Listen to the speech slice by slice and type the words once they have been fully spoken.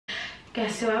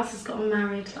Guess who else has gotten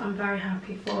married that I'm very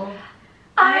happy for?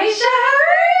 Aysha!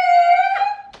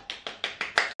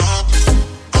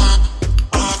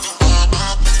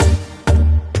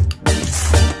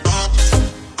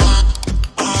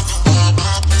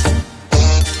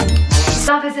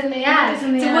 Love is in the air.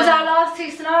 So was our last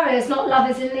two scenarios not love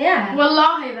is in the air?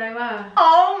 Wallahi, they were.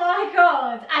 Oh my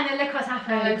god! And then look what's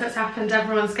happened. Look what's happened.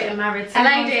 Everyone's getting married. So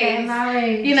Everyone's ladies, getting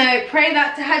married. you know, pray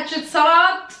that tahajjud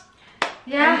salat.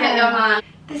 Yeah. And get your man.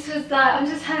 This was like, I'm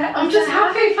just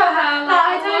happy for her. Like,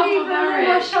 I don't even know,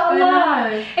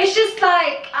 mashallah. It's just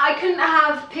like, I couldn't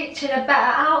have pictured a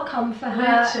better outcome for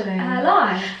her, her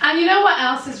life. And you know what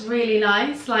else is really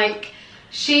nice? Like,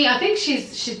 I think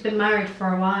she's been married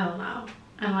for a while now.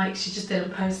 And like, she just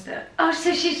didn't post it. Oh,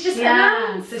 so she's just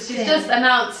announced it. So she's just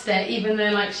announced it, even though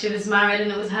like she was married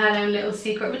and it was her own little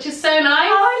secret, which is so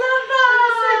nice. Oh, I love that.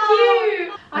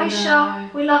 That's so cute.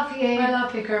 Aysha, we love you. I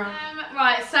love you, girl.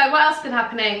 Right, so what else been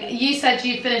happening? You said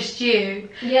you finished You.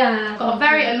 Yeah. I've got a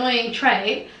very annoying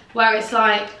trait where it's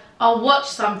like, I'll watch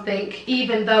something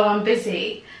even though I'm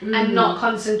busy and not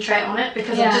concentrate on it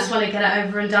because I just want to get it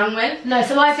over and done with. No,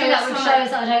 so I do that with shows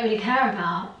that I don't really care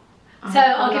about. So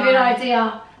I'll give you an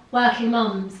idea. Working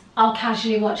Mums, I'll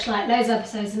casually watch like loads of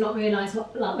episodes and not realise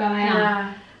what like where I am.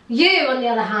 Yeah. You, on the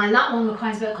other hand, that one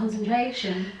requires a bit of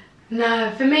concentration.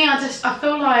 No, for me, I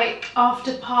feel like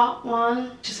after part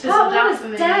 1, just part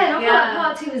 1 was dead. I feel like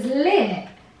part 2 was lit.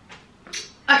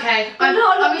 Okay, I'm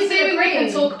assuming we can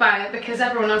talk about it because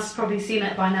everyone else has probably seen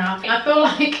it by now. I feel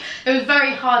like it was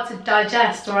very hard to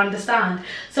digest or understand.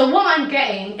 So what I'm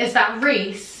getting is that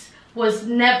Reese was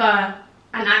never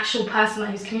an actual person that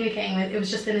he was communicating with, it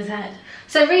was just in his head.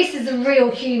 So Reese is a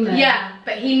real human. Yeah,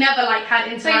 but he never like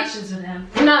had interactions with him.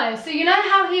 No, so you know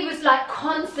how he was like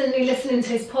constantly listening to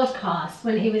his podcast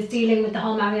when he was dealing with the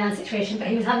whole Marianne situation, but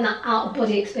he was having that out of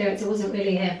body experience, it wasn't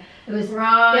really him. It was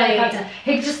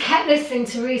he just kept listening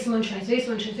to Reese Montrose,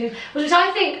 which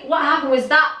I think what happened was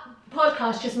that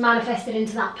podcast just manifested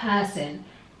into that person.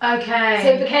 Okay. So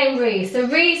it became Reese. So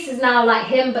Reese is now like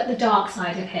him, but the dark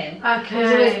side of him. Okay. He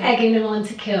was always egging them on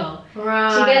to kill.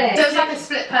 Right. Do you get it? So it was like a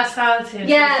split personality.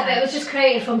 Yeah, but it was just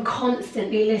created from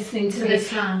constantly listening to Reese.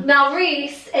 This man. Now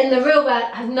Reese, in the real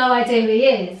world, has no idea who he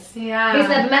is. Yeah. He's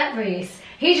never met Reese.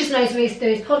 He just knows Reese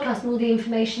through his podcast and all the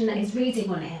information that he's reading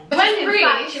on him. When Reese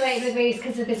infatuated with Reese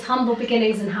because of his humble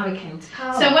beginnings and how he came to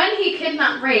power. So when he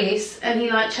kidnapped Reese and he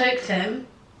like choked him,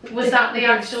 was that the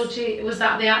actual Reese?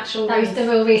 That was the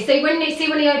real Reese. So when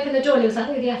he opened the door and he was like,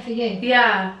 who the F are you?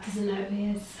 Yeah. Doesn't know who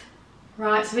he is.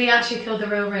 Right, so he actually killed the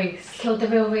real Reese. Killed the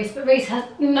real Reese, but Reese does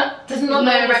not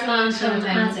know this man from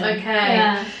Adam. Okay.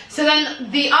 Yeah. So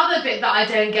then the other bit that I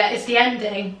don't get is the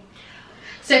ending.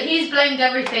 So he's blamed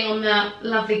everything on the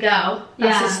lovely girl,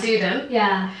 that's his student.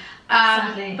 Yeah.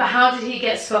 Sadly. But how did he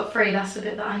get scot-free? That's the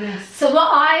bit that I missed. So what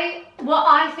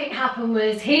I think happened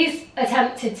was he's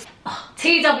attempted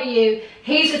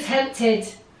he's attempted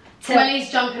to when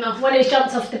he's jumping off when he's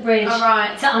jumped off the bridge to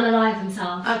unalive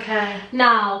himself. Okay.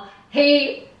 Now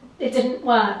it didn't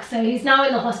work, so he's now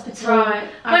in the hospital. Right.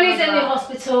 When he's in the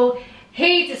hospital,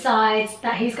 he decides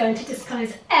that he's going to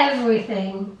disclose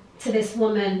everything to this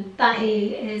woman that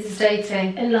he is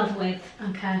dating, in love with.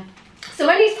 Okay. So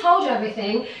when he's told her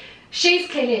everything, she's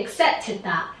clearly accepted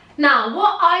that. Now,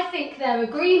 what I think their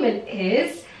agreement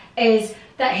is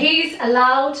that he's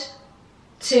allowed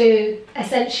to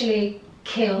essentially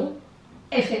kill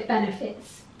if it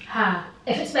benefits her.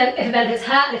 If it benefits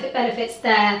her and if it benefits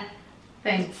their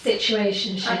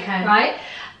situation, okay. Right?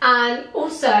 And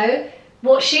also,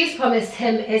 what she's promised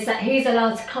him is that he's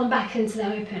allowed to come back into the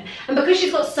open. And because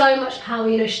she's got so much power,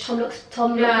 you know, Tom Locke's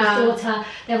daughter,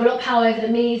 they have a lot of power over the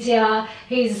media.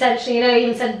 He's essentially, you know,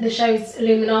 even said in the show's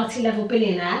Illuminati level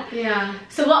billionaire. Yeah.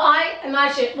 So what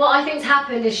I think's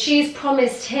happened is she's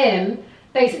promised him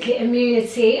basically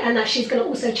immunity, and that she's going to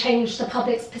also change the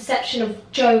public's perception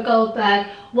of Joe Goldberg,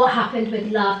 what happened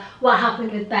with Love, what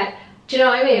happened with Beck. Do you know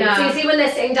what I mean? Yeah. So you see when they're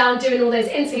sitting down doing all those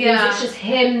interviews, it's just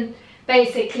him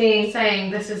basically saying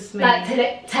this is me, like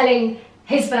telling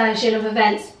his version of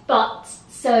events, but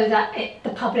so that the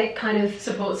public kind of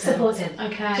supports him.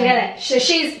 Okay. Do you get it? So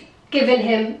she's giving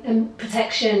him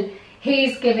protection,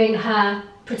 he's giving her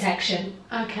protection.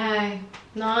 Okay,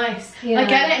 nice. Yeah. I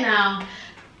get it now.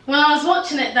 When I was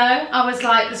watching it though, I was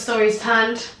like, the story's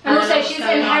turned. And also she's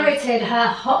inherited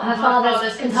her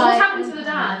father's entire... So what's happened to the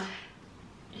dad?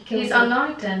 He's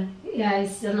unlived him. Yeah,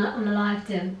 he's unalived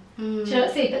him. Do you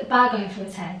not see? He put the bag over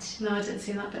his head. No, I didn't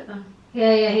see that bit then.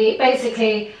 Yeah, he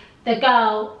basically, the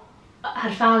girl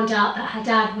had found out that her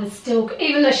dad was still,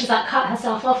 even though she's like cut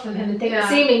herself off from him and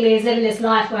seemingly is living this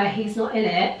life where he's not in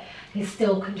it, is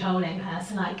still controlling her.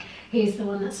 So like, he's the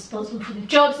one that's responsible for the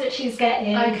jobs that she's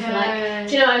getting. Okay. For, like,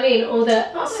 do you know what I mean? All the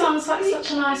That sounds like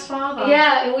such a nice father.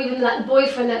 Yeah, or even like the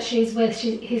boyfriend that she's with,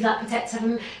 he's like protective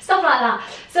and stuff like that.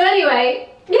 So anyway,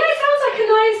 yeah, it sounds like a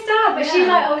nice dad, but she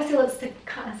like obviously wants to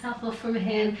cut herself off from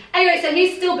him. Anyway, so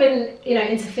he's still been, you know,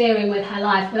 interfering with her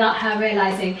life without her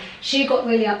realising. She got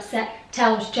really upset,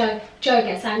 tells Joe, Joe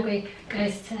gets angry,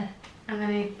 goes to... And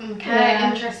then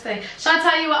interesting. Shall I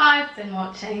tell you what I've been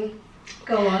watching?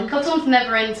 Go on. Cotton's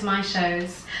never into my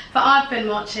shows, but I've been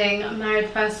watching Married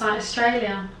at First Sight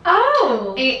Australia.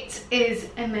 Oh! It is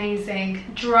amazing.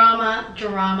 Drama,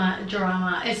 drama,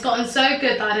 drama. It's gotten so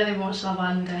good that I don't even watch Love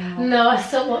Island anymore. No, I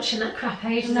stopped watching that crap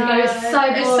ages ago. It was so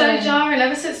boring. It's so jarring.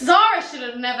 Ever since Zara should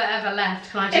have never ever left,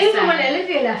 can I just say? Even when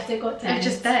Olivia left, it got dead. It's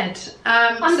just dead.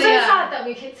 I'm so sad that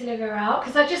we kicked Olivia out,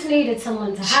 because I just needed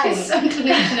someone to hate. She's so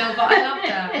delusional, but I loved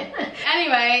her.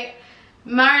 Anyway,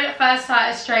 Married at First Sight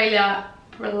Australia,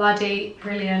 bloody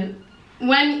brilliant.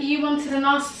 When you wanted a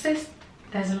narcissist,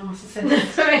 there's a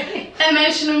narcissist.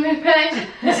 Emotional manipulation.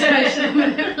 There's emotional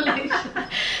manipulation.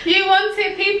 You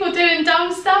wanted people doing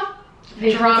dumb stuff.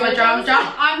 Drama, drama,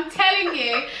 drama. I'm telling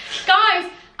you, guys,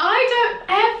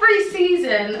 every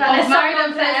season of Married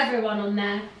at First, everyone on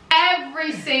there.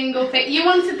 every single thing. You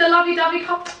wanted the lovey-dovey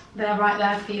couple. They're right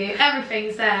there for you.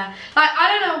 Everything's there. Like,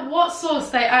 I don't know what sauce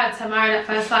they add to Married at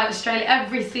First Sight Australia.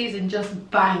 Every season just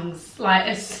bangs. Like,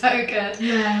 it's so good.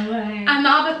 No way. And the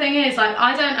other thing is, like,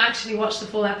 I don't actually watch the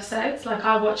full episodes. Like,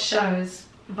 I watch shows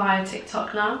via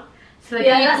TikTok now. So the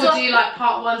people do like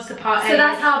part 1 to part 8. So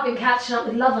that's how I've been catching up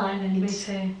with Love Island. Me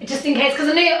too. Just in case, because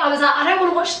I was like, I don't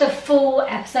want to watch the full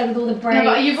episode with all the breaks.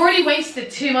 No, but you've already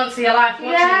wasted 2 months of your life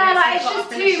watching this. Like, it's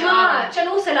just too much. And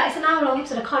also, like, it's an hour-long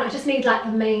episode. I just need like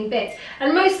the main bits.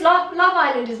 And most Love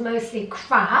Island is mostly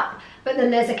crap, but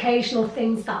then there's occasional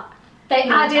things that they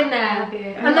add in there.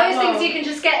 And those things you can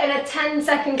just get in a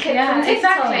 10-second clip from TikTok.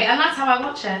 Exactly, and that's how I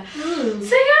watch it.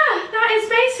 So yeah, that is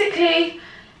basically.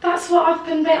 That's what I've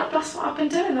been doing.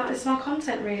 That is my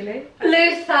content, really.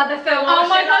 Luther, the film. Oh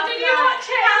my god, did you watch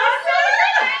it?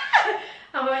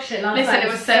 I watched it last night. Listen, it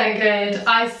was so good.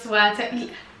 I swear to.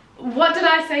 What did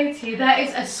I say to you? There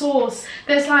is a sauce.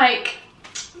 There's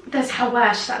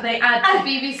Hawash that they add to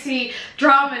BBC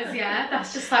dramas. Yeah,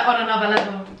 that's just like on another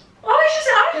level. I just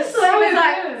thought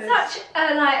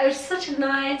it was such a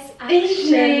nice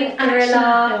action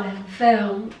thriller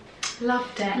film.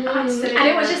 Loved it, absolutely. And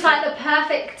it was just like the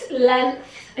perfect length.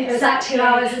 Exactly. It was like 2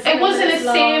 hours. It wasn't a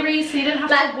series, so you didn't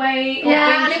have to wait.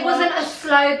 And it wasn't a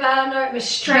slow burner. It was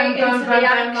straight into the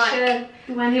action.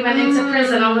 Like, when he went into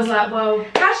prison, I was like, whoa.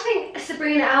 How do you think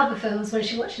Sabrina Elba feels when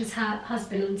she watches her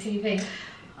husband on TV?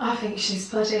 I think she's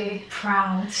bloody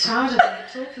proud of it.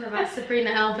 Talking about Sabrina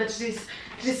Elba, did you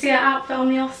see her outfit on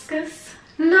the Oscars?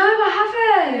 No, I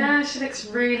haven't. Yeah, she looks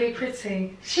really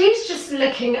pretty. She's just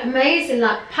looking amazing,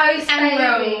 like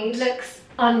post-baby looks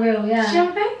unreal, yeah. Does she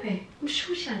have a baby? I'm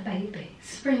sure she had a baby.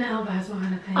 Sabrina Elba has not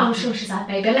had a baby. I'm sure she's had a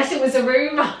baby, unless it was a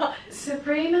rumour.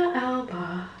 Sabrina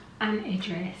Elba and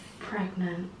Idris.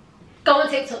 Pregnant. Go on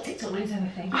TikTok, TikTok knows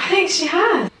everything. I think she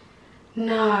has.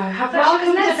 No, have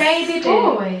a baby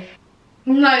boy?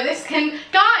 No, this can...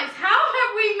 Guys, how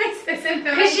have we missed this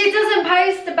information? Because she doesn't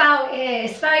post about it.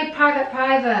 It's very private.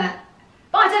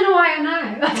 But I don't know why I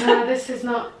know. No, this is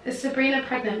not... Is Sabrina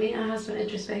pregnant? Meet her husband,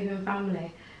 Idris, baby and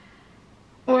family.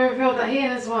 Or revealed that he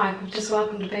and his wife have just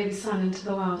welcomed a baby son into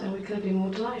the world and we couldn't be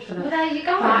more delighted for them. Well, there you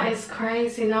go. That is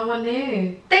crazy. No one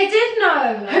knew. They did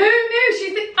know. Who knew?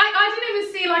 I didn't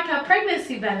even see like her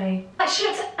pregnancy belly. Like, she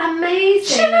looks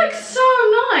amazing. She looks so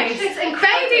nice. She looks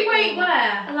incredible. Baby, wait,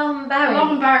 where? Alon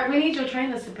Barrett. We need your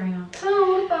trainer, Sabrina.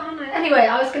 Oh, what about her? Anyway,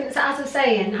 I was going to say, as I was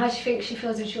saying, how do you think she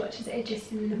feels when she watches Idris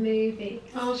in the movie?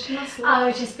 Oh, she must love I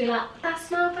would just be like,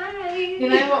 that's my babe. You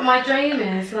know what my dream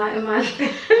is? Like, in my...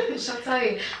 Shall I tell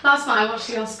you? Last night I watched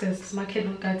the Oscars because my kid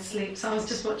wouldn't go to sleep. So I was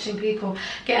just watching people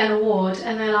get an award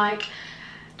and they're like,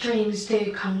 dreams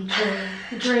do come true.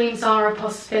 Dreams are a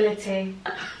possibility.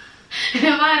 In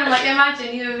my mind, I'm like,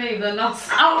 imagine you and me with an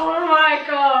Oscar. Oh my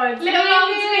god. Little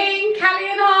old me, Callie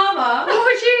and Harbour. What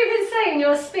would you even say in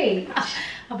your speech?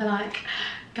 I'll be like,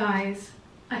 guys,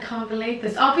 I can't believe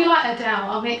this. I'll be like Adele.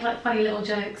 I'll make like funny little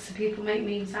jokes so people make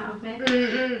memes out of me.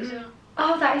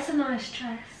 Oh, that is a nice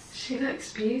dress. She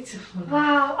looks beautiful.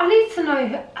 Wow, I need to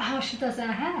know how she does her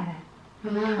hair.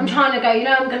 No. I'm trying to go,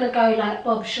 I'm going to go like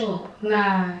Bob Short.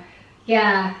 No.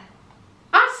 Yeah.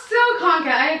 I still can't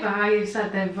get over how you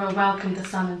said they've welcomed the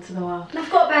son into the world. I've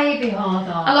got a baby,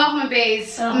 I love my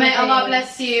bees. May Allah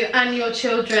bless you and your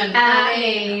children.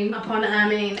 Ameen. Upon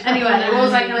Ameen. Anyway, what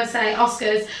was I going to say?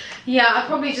 Oscars. Yeah, I'd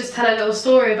probably just tell a little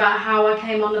story about how I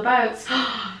came on the boats.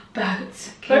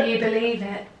 But can you believe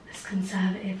it? This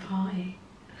Conservative Party.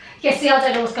 Yeah, see, I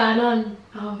don't know what's going on.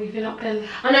 Oh, we've not been...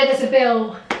 I know there's a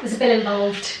bill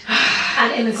involved.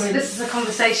 And immigrants. This is a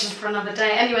conversation for another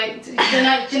day. Anyway, do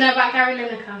you know about Gary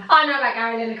Lineker? I know about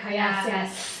Gary Lineker,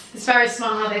 yes. It's very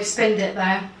smart how they've spinned it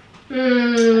though.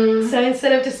 So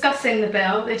instead of discussing the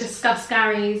bill, they discuss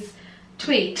Gary's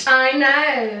tweet. I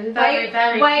know.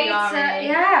 Very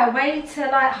way to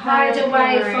like hide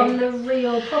away from the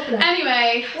real problem.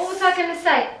 Anyway, what was I going to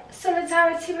say?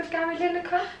 Solidarity with Gary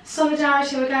Lineker?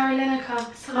 Solidarity with Gary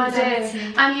Lineker. I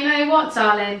do. And you know what,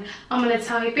 darling? I'm going to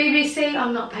tell you, BBC,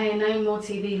 I'm not paying no more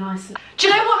TV licence. Do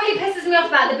you know what really pisses me off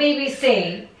about the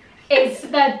BBC? It's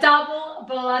the double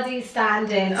bloody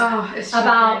standard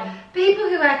about people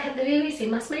who work at the BBC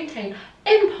must maintain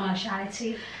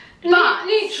impartiality, but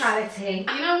neutrality.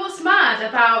 You know what's mad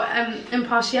about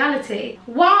impartiality?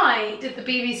 Why did the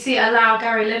BBC allow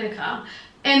Gary Lineker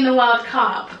in the World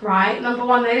Cup, right? Number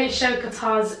one, they didn't show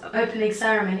Qatar's opening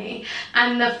ceremony.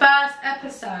 And the first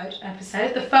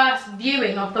the first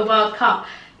viewing of the World Cup,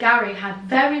 Gary had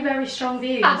very, very strong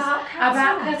views about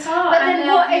Qatar but then and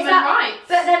what is human rights.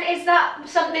 But then is that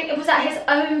something, was that his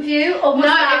own view? Or was it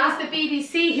was the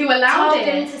BBC who allowed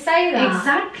him to say that?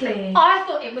 Exactly. I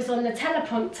thought it was on the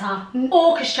teleprompter,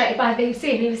 orchestrated by the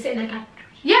BBC, and he was sitting there going...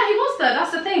 Yeah, he was though,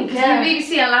 that's the thing, because the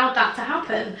BBC allowed that to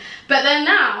happen. But then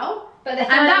now... and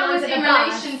that was in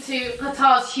relation to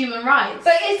Qatar's human rights.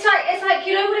 But it's like,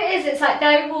 you know what it is? It's like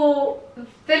they will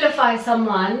vilify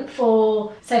someone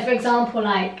for, so for example,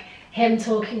 like him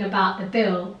talking about the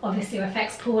bill obviously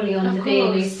affects poorly on the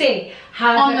BBC.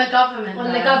 However, on the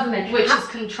government, which is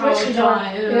controlled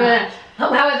by.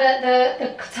 However,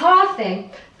 the Qatar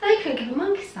thing, they couldn't give a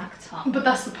monkey's back Qatar. But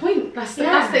that's the point. That's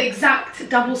the exact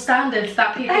double standards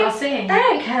that people are seeing. They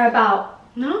don't care about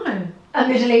a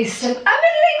Middle Eastern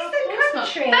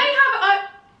country. They have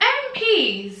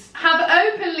MPs have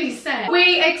openly said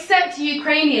we accept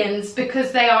Ukrainians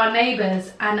because they are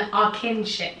neighbours and our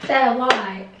kinship. They're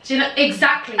white. Do you know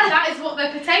exactly? That is what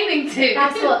they're pertaining to.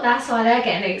 That's why they're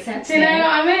getting accepted. Do you know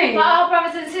what I mean? But our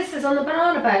brothers and sisters on the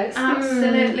banana boats.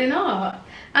 Absolutely not.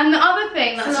 And the other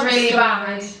thing that's really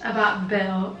bad about the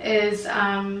bill is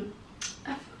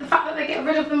the fact that they get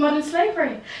rid of the modern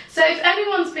slavery. So if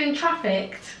anyone's been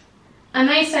trafficked and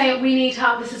they say we need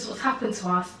help, this is what's happened to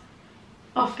us,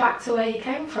 off back to where you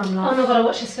came from, love. Oh my god, I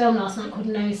watched this film last night called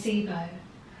Nocebo.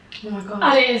 Oh my god.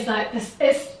 And it is like this,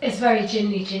 it's very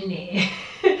ginny.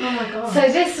 Oh my god. So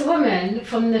this woman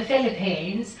from the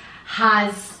Philippines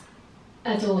has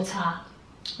a daughter,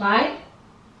 right?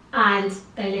 And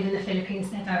they live in the Philippines,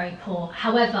 they're very poor.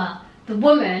 However, the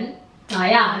woman,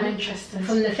 Diane,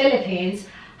 from the Philippines,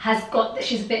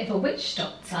 she's a bit of a witch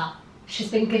doctor. She's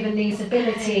been given these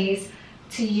abilities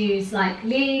to use like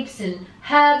leaves and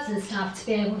herbs and stuff to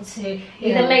be able to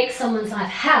either make someone's life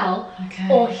hell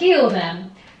or heal them.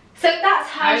 So that's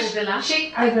how she's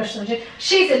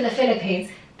in the Philippines.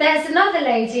 There's another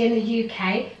lady in the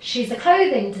UK, she's a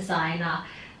clothing designer.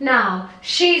 Now,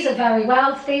 she's a very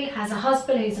wealthy, has a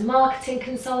husband who's a marketing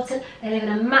consultant, they live in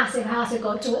a massive house, they've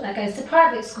got a daughter that goes to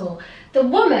private school. The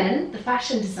woman, the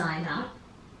fashion designer,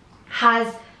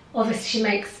 has,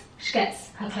 obviously she gets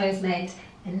her clothes made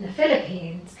in the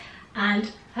Philippines,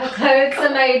 and her clothes are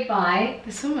made by...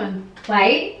 This woman?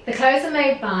 Wait, the clothes are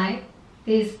made by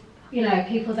these, you know,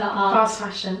 people that are... Fast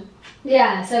fashion.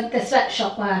 Yeah, so the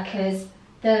sweatshop workers,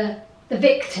 the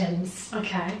victims.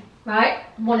 Okay. Right?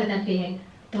 One of them being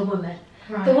the woman.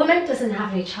 Right. The woman doesn't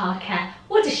have any childcare.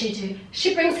 What does she do?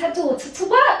 She brings her daughter to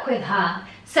work with her.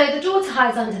 So the daughter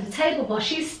hides under the table while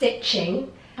she's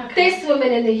stitching this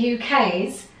woman in the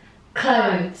UK's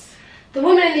clothes. The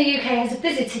woman in the UK has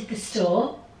visited the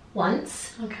store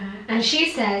once. And she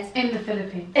said... In the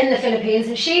Philippines. In the Philippines.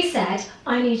 And she said,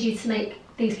 I need you to make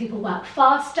these people work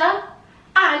faster.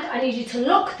 And I need you to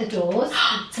lock the doors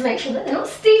to make sure that they're not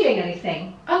stealing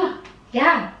anything. Oh.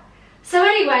 Yeah. So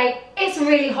anyway, it's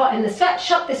really hot in the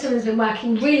sweatshop. This woman's been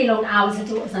working really long hours. Her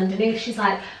daughter's underneath. She's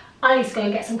like, I need to go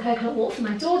and get some coconut water for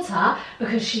my daughter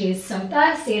because she is so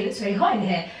thirsty and it's really hot in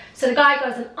here. So the guy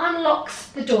goes and unlocks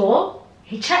the door.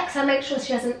 He checks her, makes sure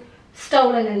she hasn't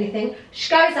stolen anything. She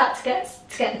goes out to get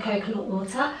the coconut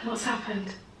water. What's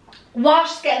happened? While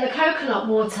she's getting the coconut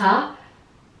water,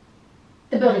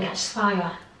 the building catches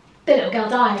fire. The little girl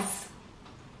dies.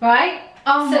 Right?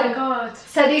 Oh my god.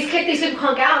 So these people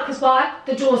can't get out because why?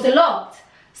 The doors are locked.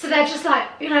 So they're just like,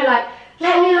 you know, like,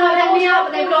 let me out,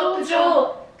 but they've locked the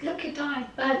door. Look, it died,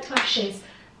 burnt to ashes.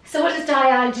 So what does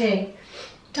Diane do?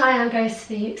 Diane goes to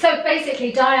the... So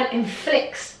basically, Diane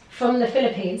inflicts from the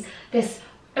Philippines this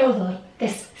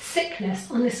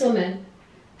sickness on this woman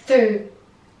through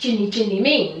Ginny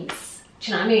means.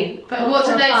 Do you know what I mean? But what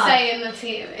do they say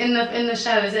in the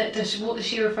show? Is it what does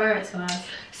she refer it to as?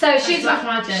 So she's black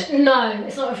magic. No,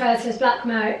 it's not referred to as black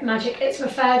magic. It's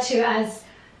referred to as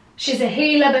she's a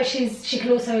healer, but she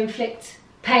can also inflict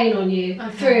pain on you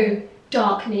through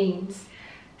dark means.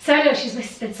 So anyway, she's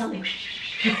whispered something.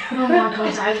 Oh my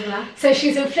god, so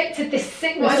she's inflicted this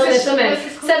sickness on this woman.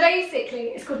 So basically,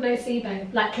 it's called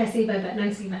nocebo, like placebo, but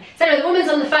nocebo. So anyway, the woman's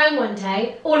on the phone one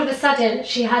day. All of a sudden,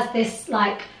 she has this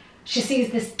she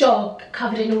sees this dog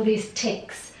covered in all these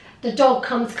ticks. The dog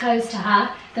comes close to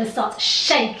her, then starts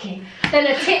shaking. Then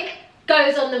a tick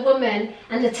goes on the woman,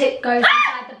 and the tick goes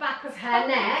inside the back of her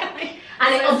neck,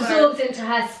 and it absorbs into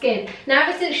her skin. Now,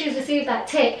 ever since she's received that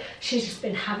tick, she's just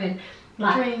been having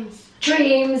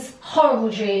dreams, horrible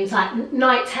dreams, like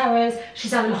night terrors.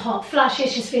 She's having hot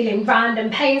flushes. She's feeling random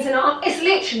pains in her arm. It's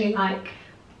literally like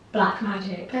black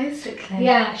magic, basically.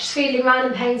 Yeah, she's feeling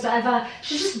random pains, whatever.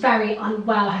 She's just very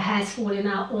unwell. Her hair's falling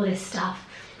out, all this stuff.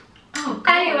 Oh,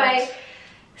 God. Anyway,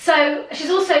 so she's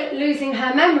also losing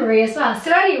her memory as well.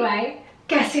 So anyway,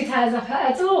 guess who turns up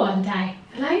at her door one day?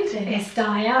 A lady. It's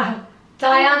Diane.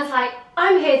 Diane's like,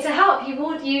 I'm here to help.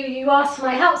 You asked for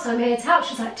my help, so I'm here to help.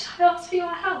 She's like, did I ask for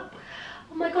your help?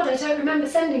 Oh my God, I don't remember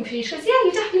sending for you. She goes, yeah,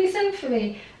 you definitely sent for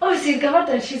me. Obviously, God,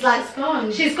 then she's like, she's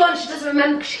gone. She's gone. She doesn't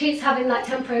remember. She keeps having like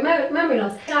temporary memory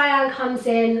loss. Diane comes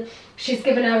in. She's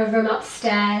given her a room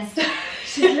upstairs.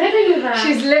 She's living with her.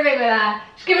 She's living with her.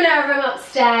 She's given her a room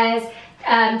upstairs.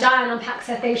 Diane unpacks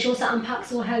her things. She also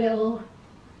unpacks all her little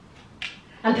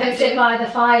and puts it by the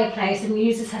fireplace and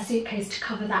uses her suitcase to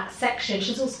cover that section.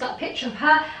 She's also got a picture of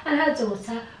her and her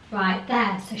daughter right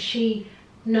there, so she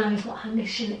knows what her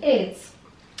mission is,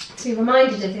 to be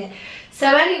reminded of it. So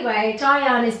anyway,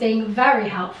 Diane is being very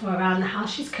helpful around the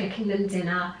house. She's cooking them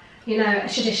dinner, you know, a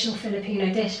traditional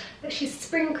Filipino dish, but she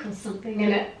sprinkles something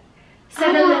in it.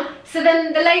 So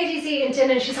then the lady's eating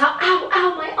dinner and she's like, ow,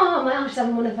 ow, my arm. She's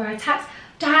having one of her attacks.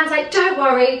 Diane's like, don't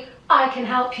worry, I can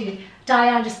help you.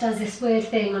 Diane just does this weird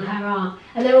thing on her arm,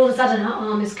 and then all of a sudden her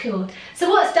arm is cured. So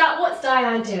what's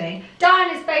Diane doing?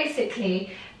 Diane is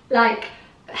basically like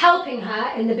helping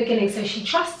her in the beginning, so she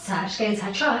trusts her, she gains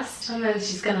her trust. And then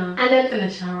she's gonna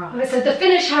finish her off. So the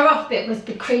finish her off bit was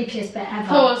the creepiest bit ever.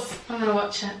 Pause, I'm gonna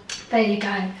watch it. There you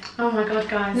go. Oh my God,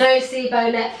 guys.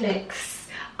 Nocebo Netflix.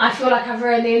 I feel like I've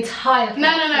ruined the entire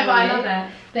No, but I love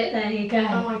it. But there you go.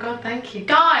 Oh my God, thank you.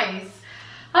 Guys,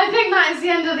 I think that is the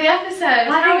end of the episode.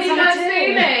 How are you guys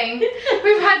feeling?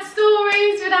 We've had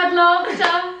stories, we've had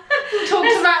laughter, we've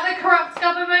talked about the corrupt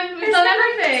government, we've done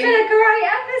everything. It's been a great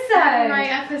episode.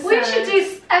 Great episode. We should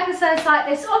do episodes like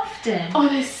this often.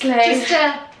 Honestly. Just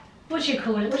a, what do you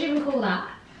call it? What do you even call that?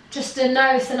 Just a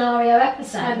no scenario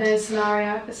episode. A no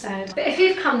scenario episode. But if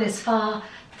you've come this far,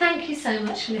 thank you so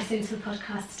much for listening to the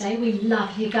podcast today. We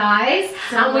love you guys,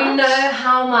 and we know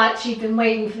how much you've been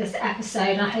waiting for this episode,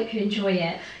 and I hope you enjoy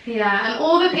it. Yeah, and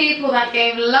all the people that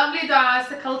gave lovely dials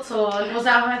to Colton, was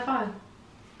that a high five?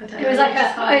 It was like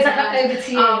a over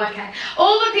to you. Oh, okay.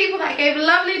 All the people that gave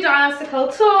lovely dials to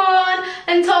Colton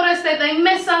and told us that they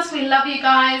miss us, we love you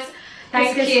guys.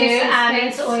 Thank you, and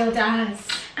it's Oil Daz.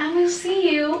 And we'll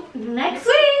see you next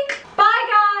week.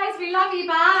 Bye guys, we love you,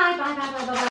 bye. Bye, bye, bye, bye, bye.